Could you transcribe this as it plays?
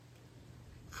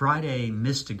Friday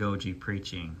Mystagogy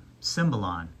Preaching,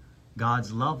 Symbolon,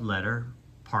 God's Love Letter,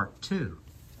 Part 2.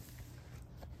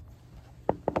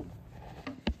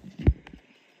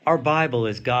 Our Bible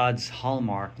is God's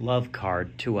hallmark love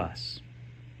card to us.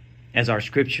 As our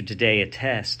scripture today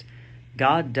attests,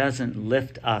 God doesn't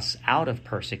lift us out of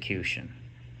persecution.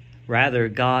 Rather,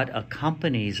 God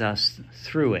accompanies us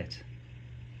through it.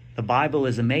 The Bible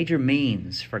is a major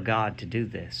means for God to do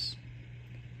this.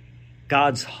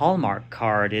 God's hallmark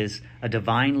card is a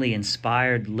divinely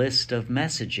inspired list of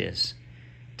messages,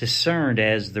 discerned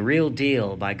as the real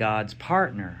deal by God's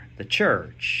partner, the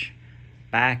church,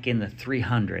 back in the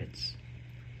 300s.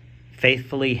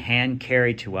 Faithfully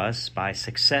hand-carried to us by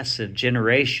successive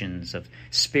generations of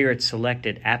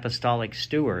Spirit-selected apostolic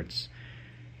stewards,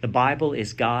 the Bible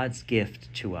is God's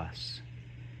gift to us.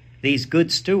 These good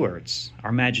stewards,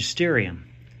 our magisterium,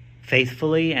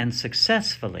 faithfully and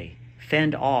successfully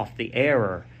fend off the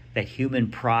error that human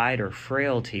pride or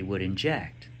frailty would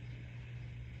inject.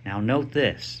 Now note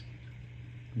this.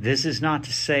 This is not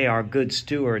to say our good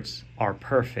stewards are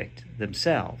perfect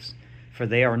themselves, for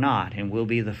they are not, and we'll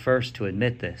be the first to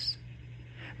admit this.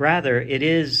 Rather, it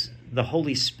is the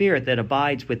Holy Spirit that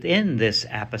abides within this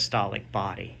apostolic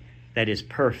body that is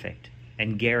perfect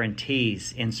and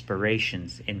guarantees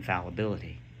inspiration's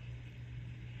infallibility.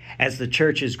 As the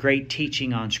Church's great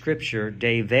teaching on Scripture,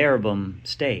 De Verbum,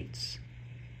 states,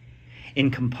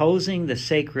 in composing the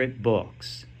sacred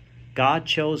books, God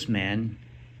chose men,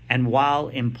 and while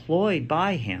employed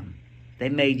by him, they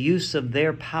made use of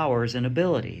their powers and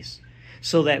abilities,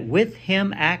 so that with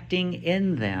him acting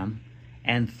in them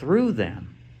and through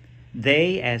them,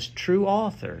 they, as true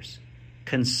authors,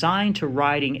 consigned to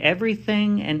writing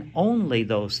everything and only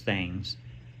those things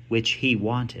which he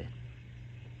wanted.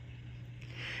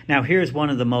 Now, here's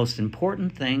one of the most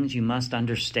important things you must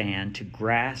understand to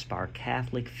grasp our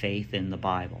Catholic faith in the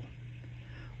Bible.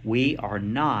 We are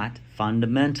not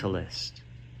fundamentalists.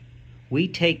 We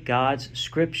take God's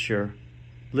Scripture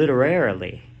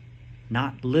literarily,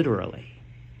 not literally.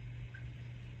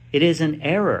 It is an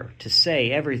error to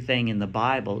say everything in the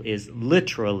Bible is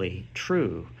literally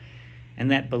true,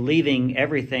 and that believing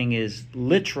everything is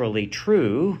literally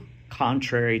true,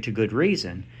 contrary to good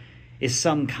reason, is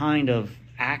some kind of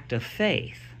act of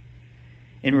faith.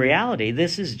 In reality,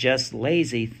 this is just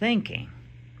lazy thinking.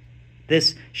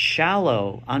 This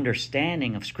shallow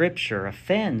understanding of Scripture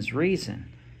offends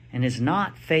reason and is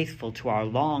not faithful to our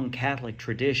long Catholic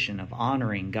tradition of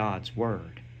honoring God's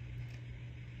Word.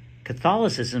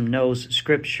 Catholicism knows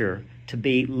Scripture to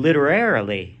be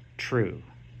literarily true,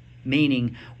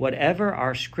 meaning whatever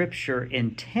our Scripture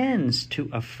intends to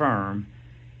affirm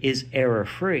is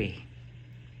error-free.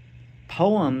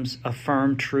 Poems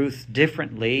affirm truth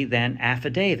differently than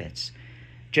affidavits,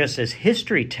 just as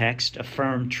history texts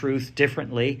affirm truth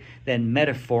differently than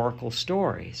metaphorical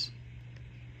stories.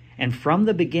 And from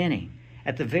the beginning,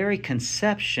 at the very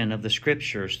conception of the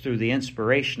Scriptures through the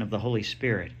inspiration of the Holy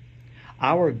Spirit,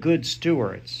 our good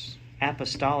stewards,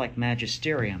 apostolic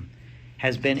magisterium,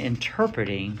 has been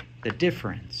interpreting the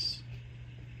difference.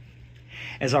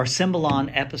 As our Symbolon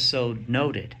episode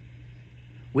noted,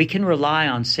 we can rely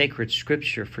on sacred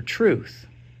Scripture for truth,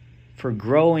 for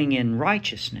growing in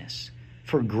righteousness,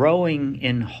 for growing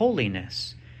in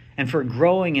holiness, and for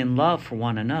growing in love for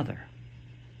one another.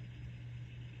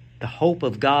 The hope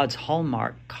of God's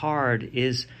hallmark card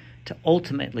is to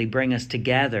ultimately bring us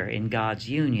together in God's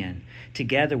union,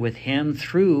 together with Him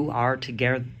through our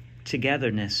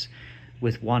togetherness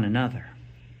with one another.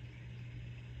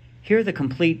 Hear the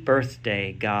complete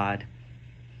birthday, God,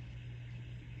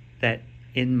 that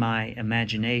in my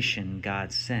imagination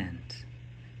God sent,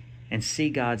 and see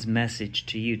God's message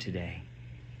to you today.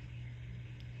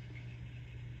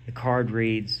 The card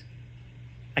reads,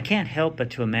 I can't help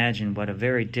but to imagine what a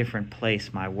very different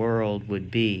place my world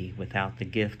would be without the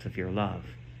gift of your love.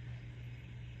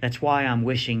 That's why I'm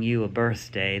wishing you a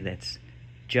birthday that's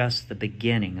just the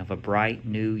beginning of a bright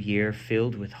new year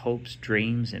filled with hopes,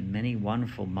 dreams, and many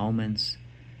wonderful moments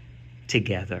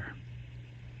together.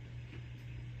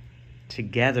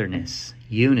 Togetherness,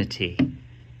 unity,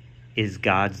 is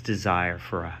God's desire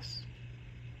for us.